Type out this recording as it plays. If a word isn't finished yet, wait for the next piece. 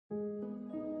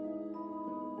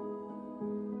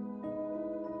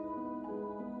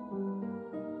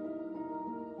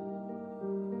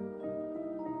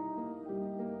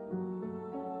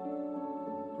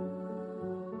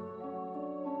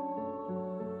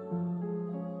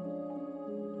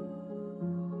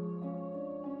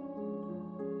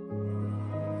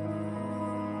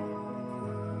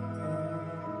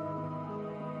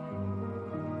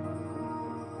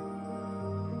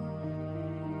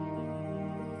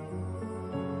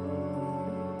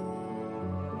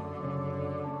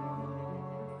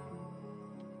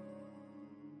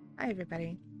Hi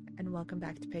everybody, and welcome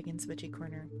back to Pagan's Witchy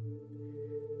Corner.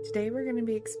 Today we're going to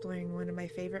be exploring one of my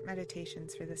favorite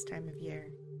meditations for this time of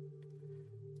year.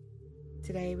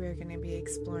 Today we're going to be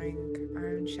exploring our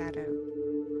own shadow,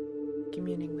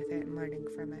 communing with it and learning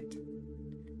from it.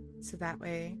 So that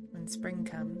way, when spring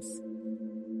comes,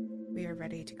 we are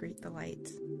ready to greet the light.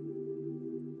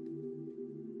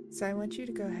 So I want you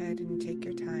to go ahead and take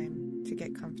your time to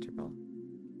get comfortable.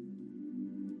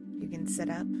 You can sit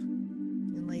up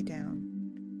and lay down.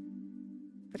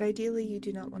 But ideally, you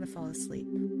do not want to fall asleep.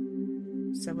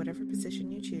 So whatever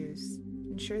position you choose,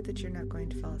 ensure that you're not going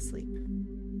to fall asleep.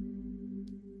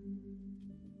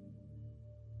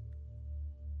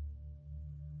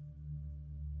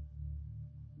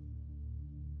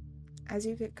 As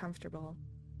you get comfortable,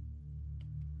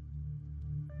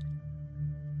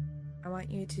 I want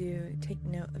you to take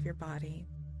note of your body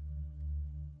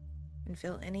and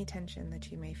feel any tension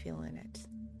that you may feel in it.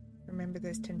 Remember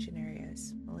those tension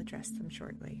areas. We'll address them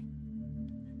shortly.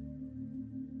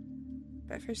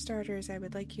 But for starters, I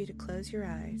would like you to close your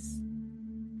eyes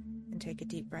and take a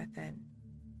deep breath in.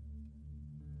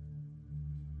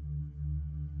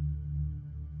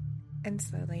 And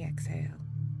slowly exhale.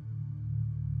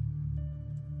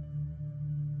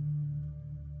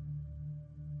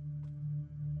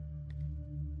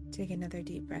 Take another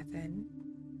deep breath in.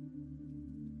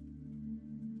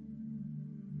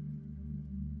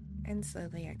 And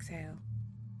slowly exhale.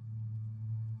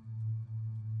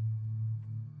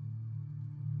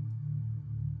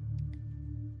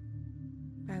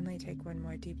 Finally, take one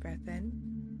more deep breath in.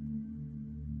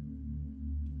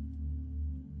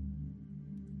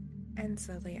 And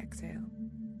slowly exhale.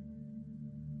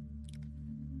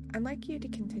 I'd like you to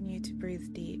continue to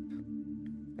breathe deep,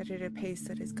 but at a pace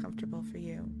that is comfortable for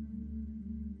you.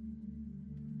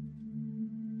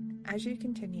 As you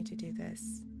continue to do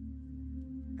this,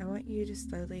 I want you to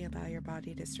slowly allow your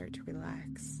body to start to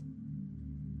relax.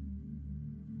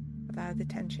 Allow the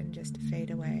tension just to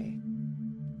fade away.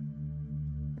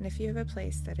 And if you have a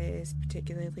place that is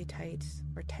particularly tight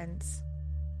or tense,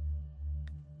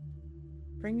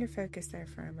 bring your focus there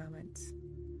for a moment.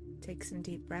 Take some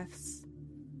deep breaths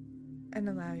and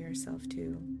allow yourself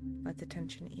to let the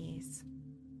tension ease.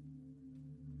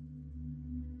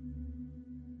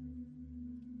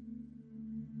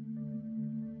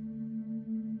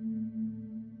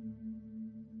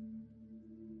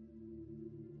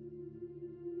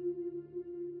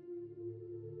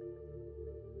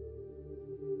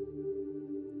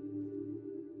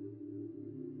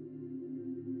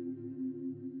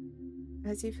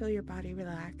 As you feel your body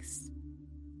relax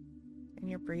and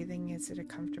your breathing is at a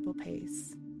comfortable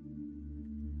pace,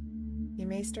 you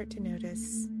may start to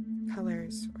notice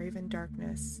colors or even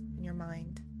darkness in your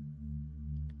mind.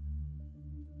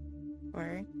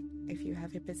 Or if you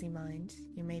have a busy mind,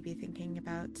 you may be thinking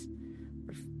about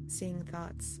or seeing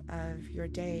thoughts of your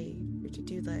day, your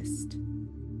to-do list,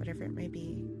 whatever it may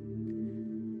be.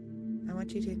 I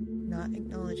want you to not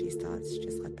acknowledge these thoughts,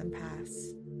 just let them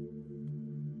pass.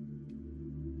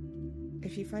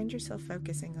 If you find yourself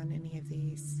focusing on any of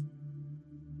these,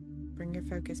 bring your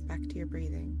focus back to your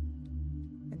breathing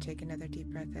and take another deep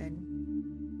breath in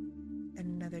and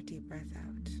another deep breath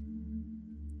out.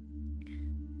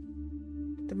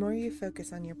 The more you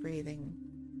focus on your breathing,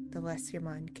 the less your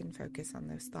mind can focus on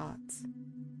those thoughts.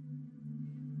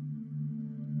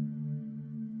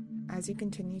 As you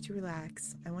continue to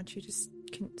relax, I want you to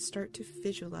start to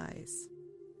visualize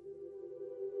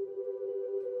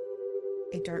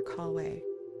a dark hallway.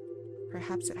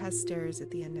 Perhaps it has stairs at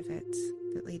the end of it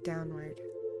that lead downward,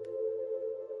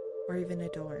 or even a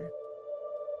door.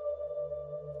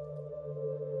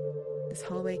 This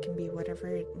hallway can be whatever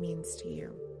it means to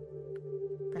you.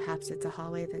 Perhaps it's a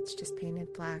hallway that's just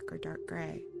painted black or dark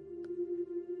gray.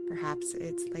 Perhaps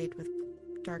it's laid with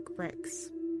dark bricks.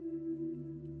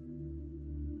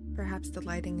 Perhaps the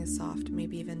lighting is soft,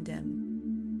 maybe even dim.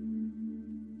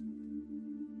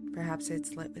 Perhaps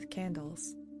it's lit with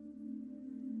candles.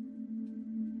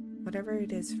 Whatever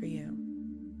it is for you,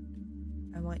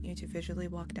 I want you to visually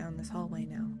walk down this hallway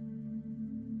now,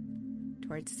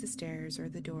 towards the stairs or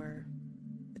the door,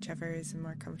 whichever is a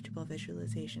more comfortable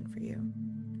visualization for you.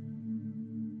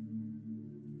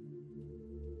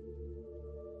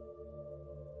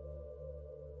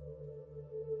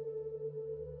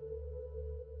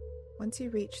 Once you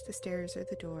reach the stairs or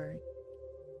the door,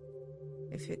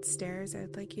 if it's stairs, I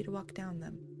would like you to walk down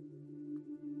them.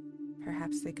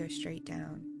 Perhaps they go straight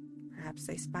down. Perhaps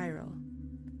they spiral.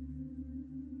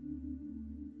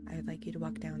 I would like you to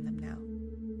walk down them now.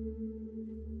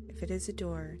 If it is a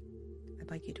door,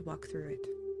 I'd like you to walk through it.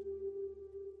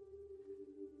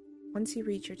 Once you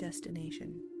reach your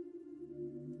destination,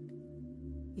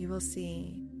 you will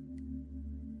see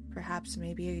perhaps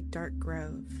maybe a dark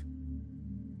grove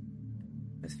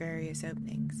with various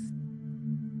openings.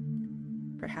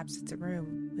 Perhaps it's a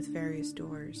room with various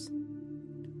doors.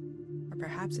 Or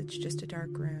perhaps it's just a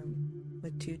dark room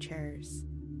with 2 chairs.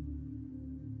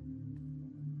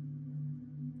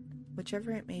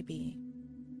 Whichever it may be,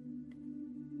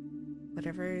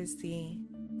 whatever is the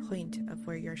point of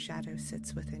where your shadow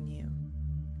sits within you,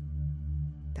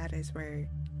 that is where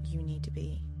you need to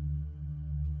be.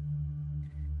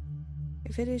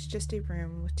 If it is just a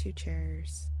room with 2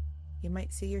 chairs, you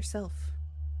might see yourself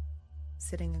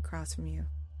sitting across from you.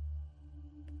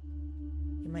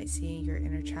 You might see your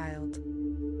inner child,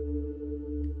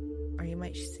 or you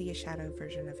might see a shadow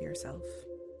version of yourself,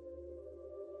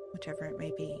 whichever it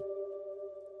may be.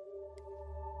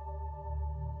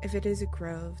 If it is a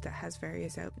grove that has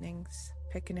various openings,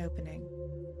 pick an opening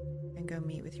and go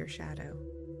meet with your shadow.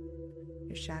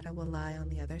 Your shadow will lie on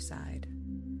the other side.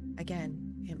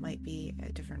 Again, it might be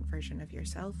a different version of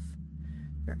yourself,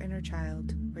 your inner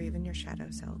child, or even your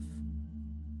shadow self.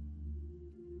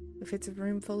 If it's a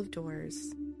room full of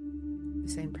doors, the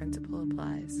same principle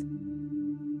applies.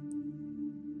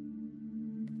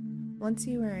 Once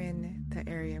you are in the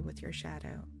area with your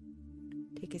shadow,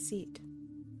 take a seat.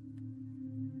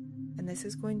 And this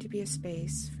is going to be a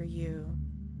space for you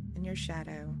and your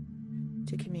shadow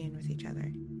to commune with each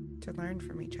other, to learn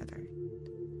from each other.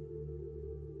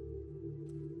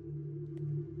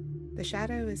 The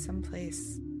shadow is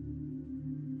someplace,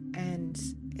 and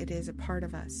it is a part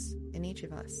of us, in each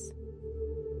of us.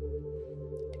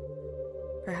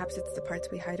 Perhaps it's the parts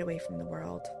we hide away from the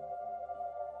world.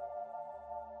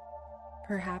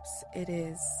 Perhaps it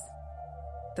is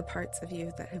the parts of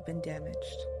you that have been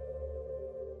damaged.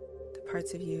 The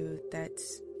parts of you that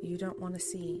you don't want to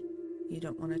see, you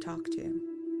don't want to talk to.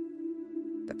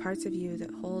 The parts of you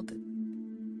that hold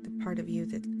the part of you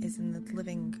that is in the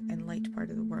living and light part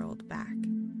of the world back.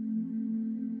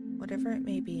 Whatever it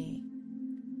may be,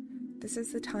 this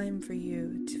is the time for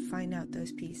you to find out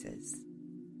those pieces.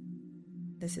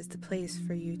 This is the place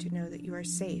for you to know that you are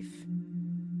safe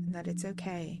and that it's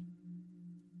okay.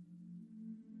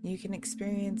 You can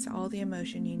experience all the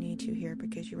emotion you need to here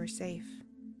because you are safe.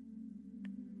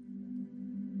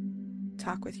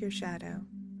 Talk with your shadow.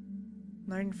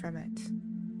 Learn from it.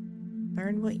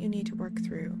 Learn what you need to work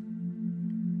through.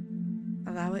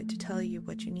 Allow it to tell you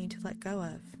what you need to let go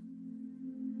of.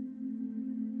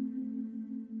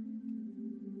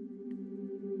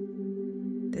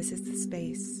 This is the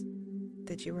space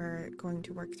that you are going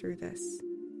to work through this.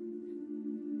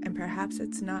 And perhaps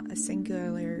it's not a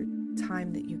singular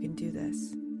time that you can do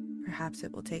this. Perhaps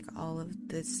it will take all of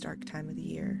this dark time of the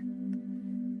year.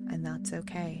 And that's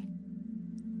okay.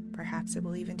 Perhaps it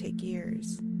will even take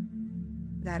years.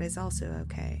 That is also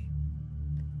okay.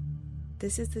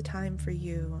 This is the time for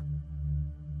you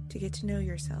to get to know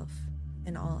yourself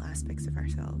in all aspects of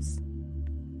ourselves.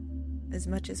 As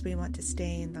much as we want to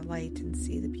stay in the light and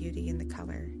see the beauty in the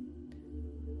color,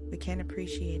 we can't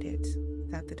appreciate it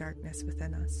without the darkness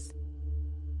within us.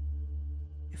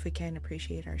 If we can't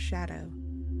appreciate our shadow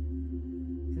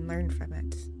and learn from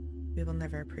it, we will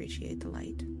never appreciate the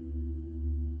light.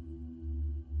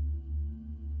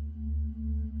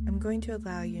 I'm going to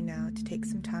allow you now to take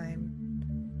some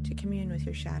time to commune with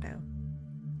your shadow.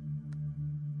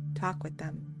 Talk with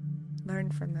them.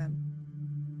 Learn from them.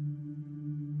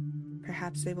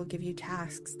 Perhaps they will give you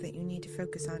tasks that you need to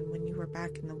focus on when you are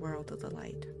back in the world of the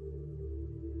light.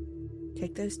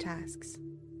 Take those tasks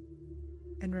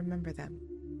and remember them.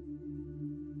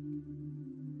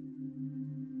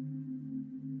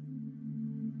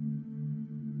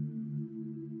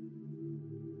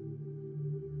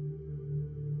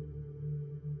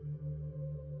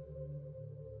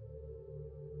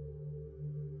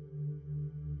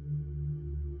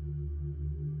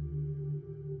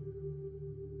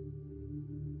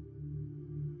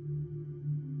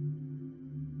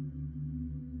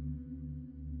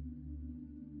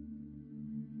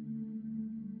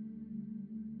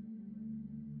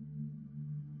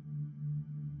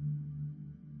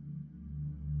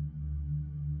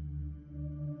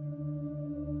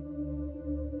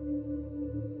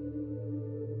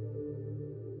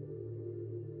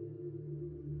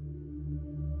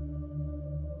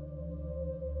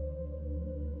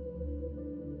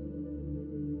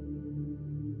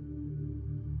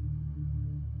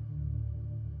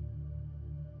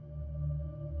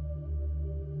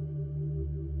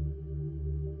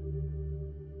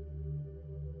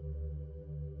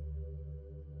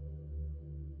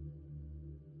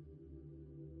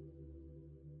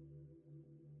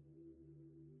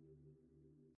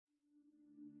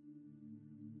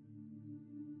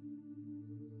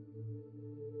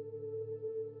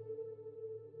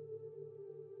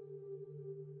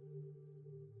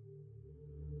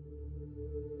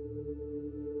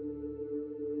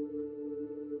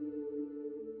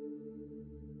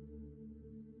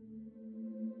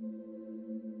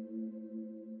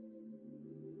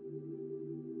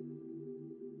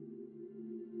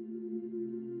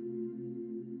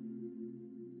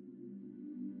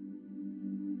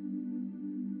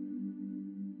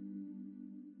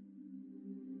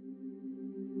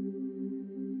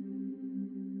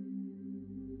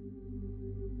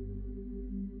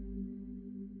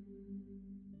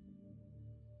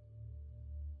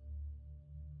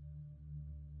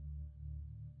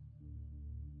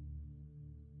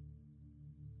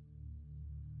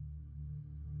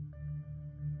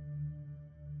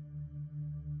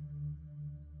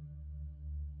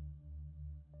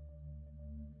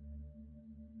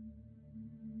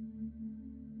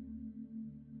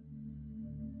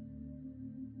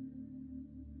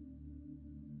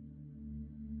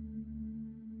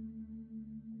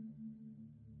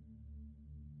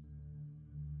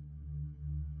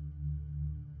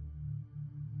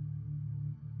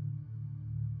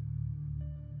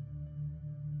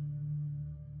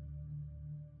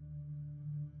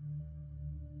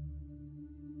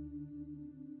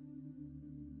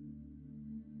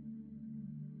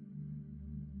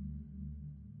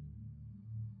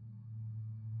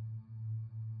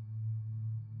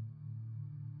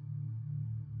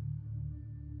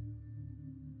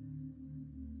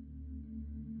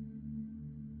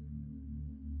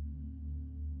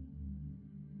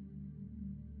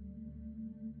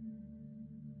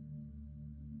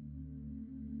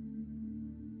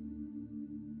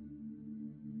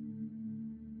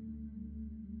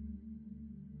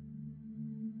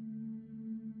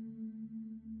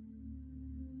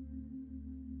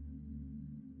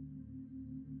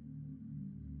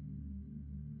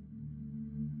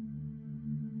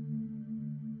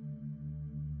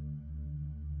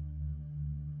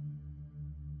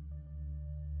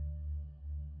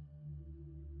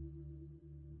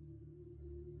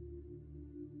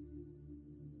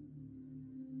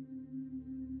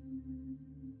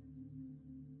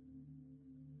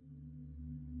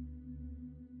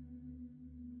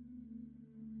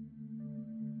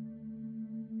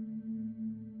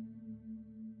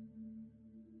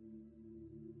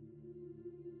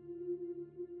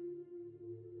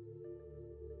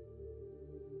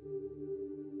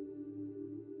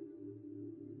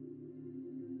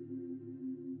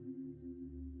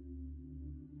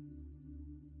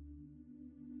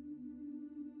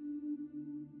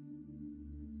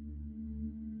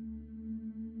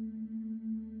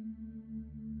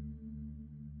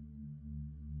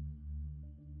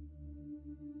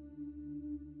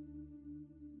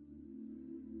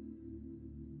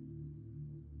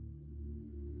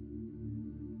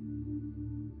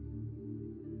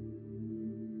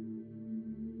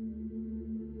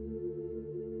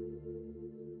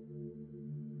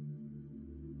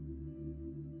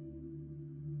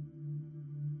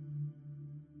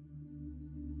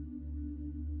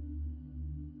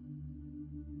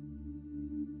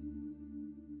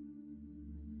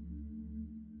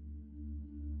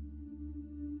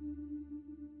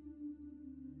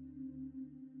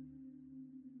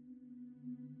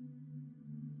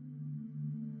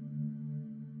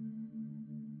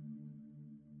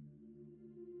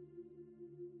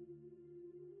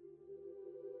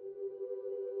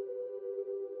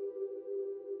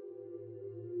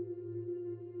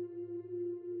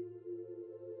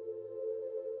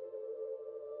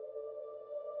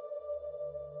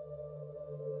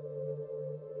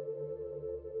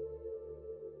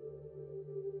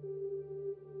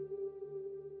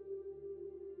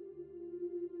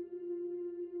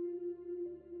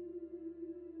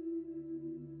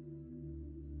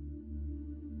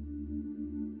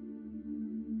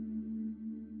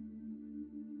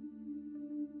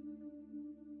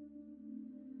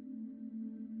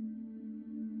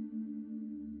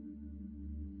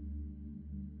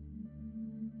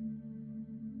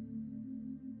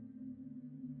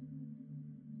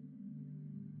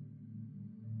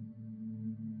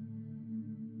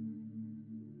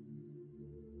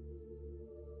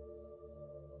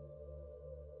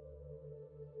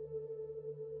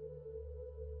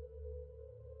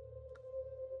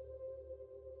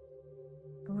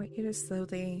 I want you to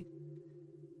slowly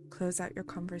close out your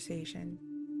conversation.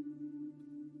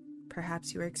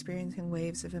 Perhaps you are experiencing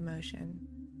waves of emotion,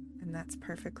 and that's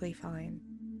perfectly fine.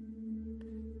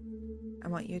 I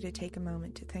want you to take a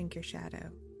moment to thank your shadow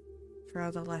for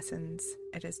all the lessons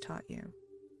it has taught you.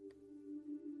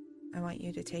 I want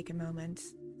you to take a moment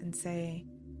and say,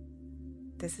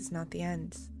 "This is not the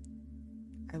end.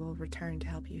 I will return to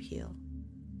help you heal."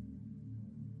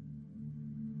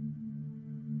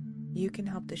 You can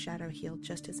help the shadow heal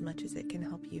just as much as it can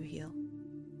help you heal.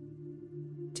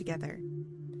 Together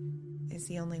is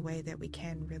the only way that we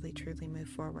can really truly move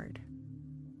forward.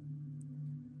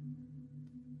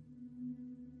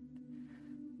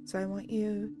 So I want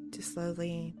you to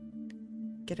slowly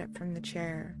get up from the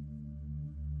chair,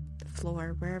 the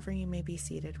floor, wherever you may be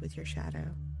seated with your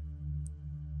shadow.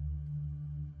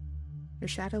 Your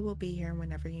shadow will be here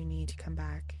whenever you need to come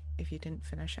back if you didn't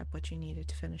finish up what you needed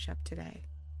to finish up today.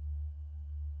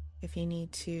 If you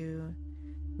need to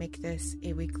make this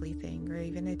a weekly thing or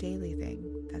even a daily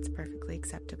thing, that's perfectly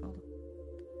acceptable.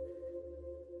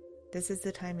 This is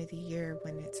the time of the year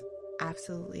when it's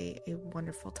absolutely a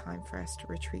wonderful time for us to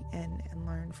retreat in and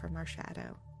learn from our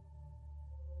shadow,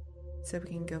 so we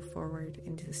can go forward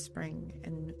into the spring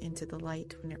and into the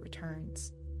light when it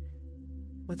returns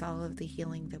with all of the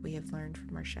healing that we have learned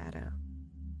from our shadow.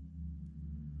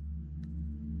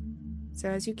 So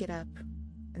as you get up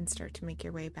and start to make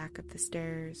your way back up the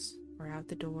stairs or out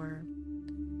the door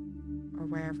or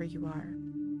wherever you are,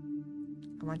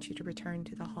 I want you to return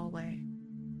to the hallway.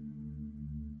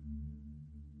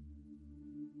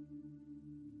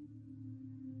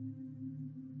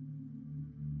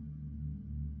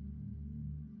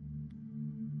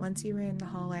 Once you are in the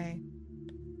hallway,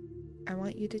 I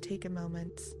want you to take a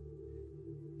moment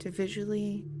to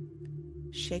visually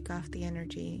shake off the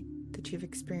energy that you've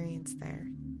experienced there,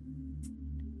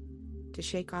 to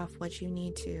shake off what you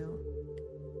need to,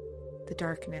 the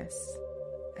darkness,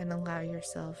 and allow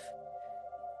yourself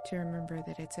to remember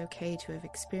that it's okay to have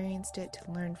experienced it,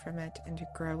 to learn from it, and to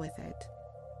grow with it,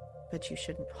 but you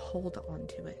shouldn't hold on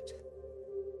to it.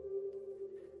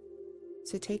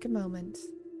 So take a moment,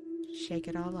 shake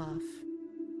it all off,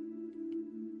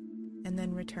 and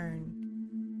then return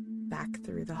back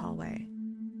through the hallway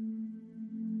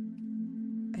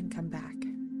and come back.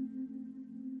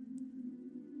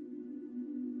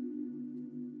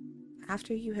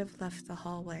 After you have left the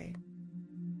hallway,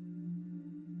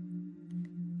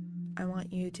 I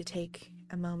want you to take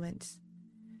a moment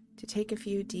to take a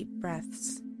few deep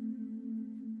breaths,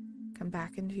 Come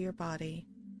back into your body.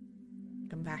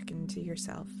 Come back into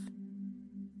yourself.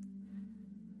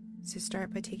 So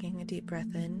start by taking a deep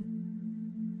breath in.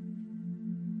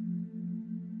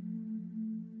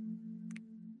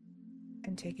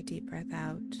 And take a deep breath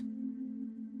out.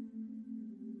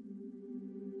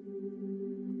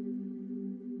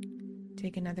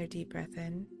 Take another deep breath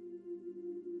in.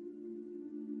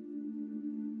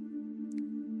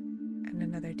 And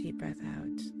another deep breath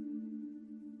out.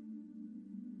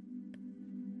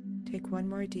 Take one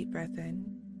more deep breath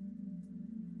in.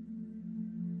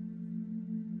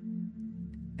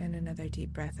 And another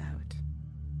deep breath out.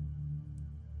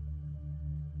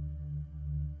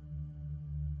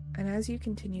 And as you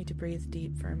continue to breathe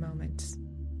deep for a moment,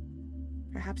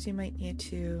 perhaps you might need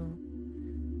to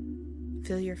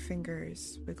feel your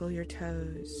fingers, wiggle your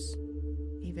toes,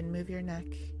 even move your neck,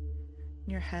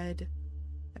 your head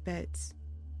a bit.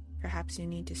 Perhaps you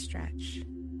need to stretch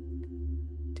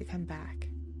to come back.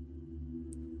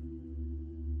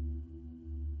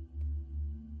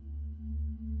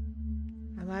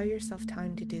 Allow yourself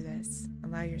time to do this.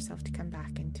 Allow yourself to come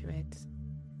back into it.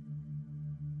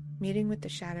 Meeting with the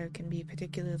shadow can be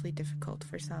particularly difficult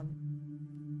for some.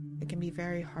 It can be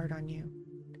very hard on you.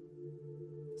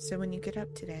 So when you get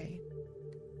up today,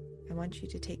 I want you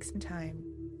to take some time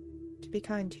to be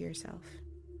kind to yourself,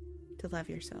 to love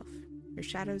yourself. Your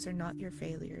shadows are not your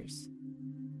failures.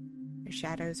 Your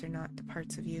shadows are not the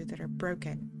parts of you that are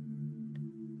broken.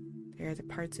 They are the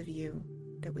parts of you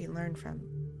that we learn from,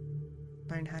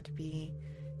 learn how to be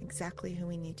exactly who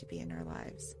we need to be in our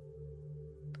lives.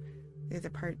 They're the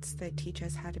parts that teach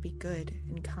us how to be good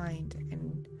and kind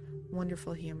and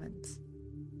wonderful humans.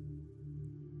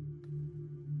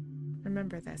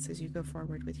 Remember this as you go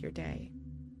forward with your day.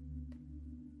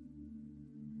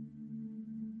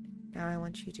 Now I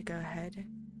want you to go ahead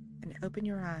and open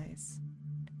your eyes.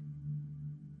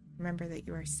 Remember that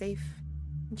you are safe,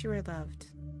 that you are loved,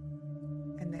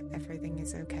 and that everything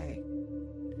is okay.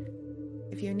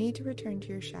 If you need to return to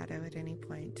your shadow at any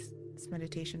point, this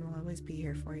meditation will always be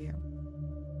here for you.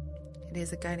 It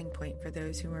is a guiding point for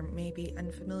those who are maybe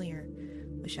unfamiliar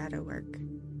with shadow work.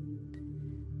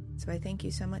 So I thank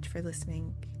you so much for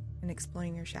listening and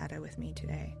exploring your shadow with me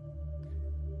today.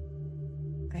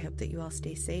 I hope that you all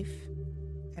stay safe,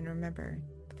 and remember,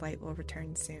 the light will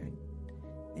return soon.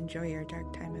 Enjoy your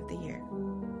dark time of the year.